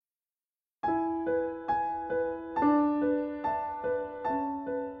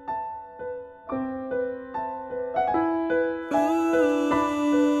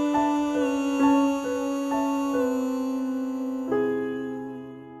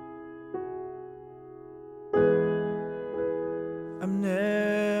I'm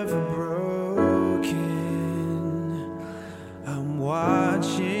never broken. I'm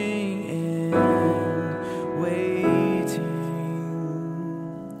watching and waiting.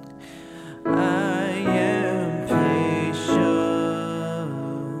 I am patient.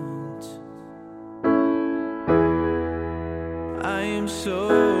 I am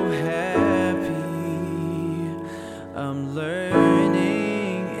so happy. I'm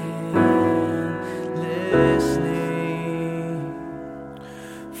learning and listening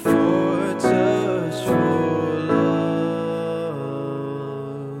for touch, for love.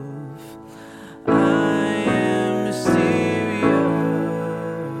 I am mysterious.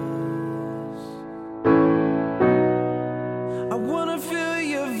 I wanna feel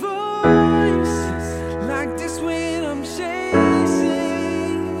your voice like this when I'm chasing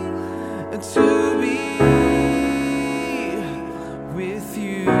to be with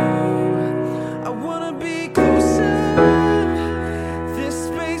you. I wanna be closer. This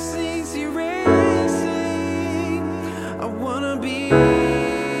space needs erasing. I wanna be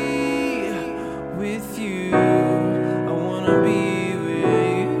with you. I wanna be with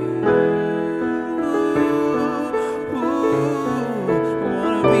you. I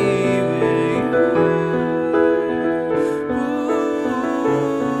wanna be with you.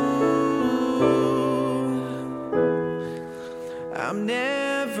 I'm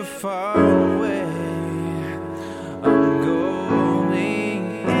never far away. I'm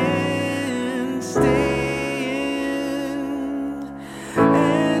going and staying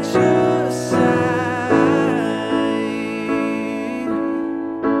at your side.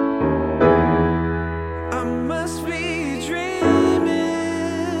 I must be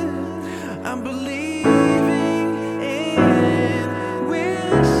dreaming. I'm believing and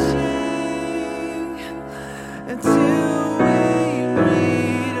wishing until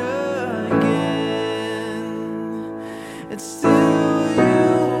and still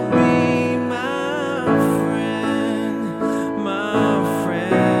you'll be my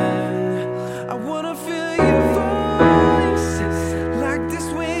friend. I wanna feel your voice like this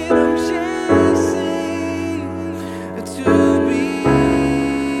when I'm chasing to be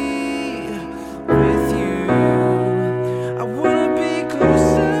with you. I wanna be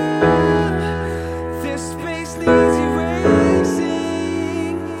closer. This space needs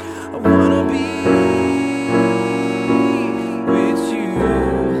erasing. I wanna be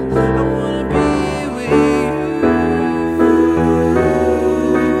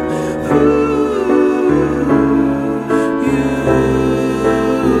you.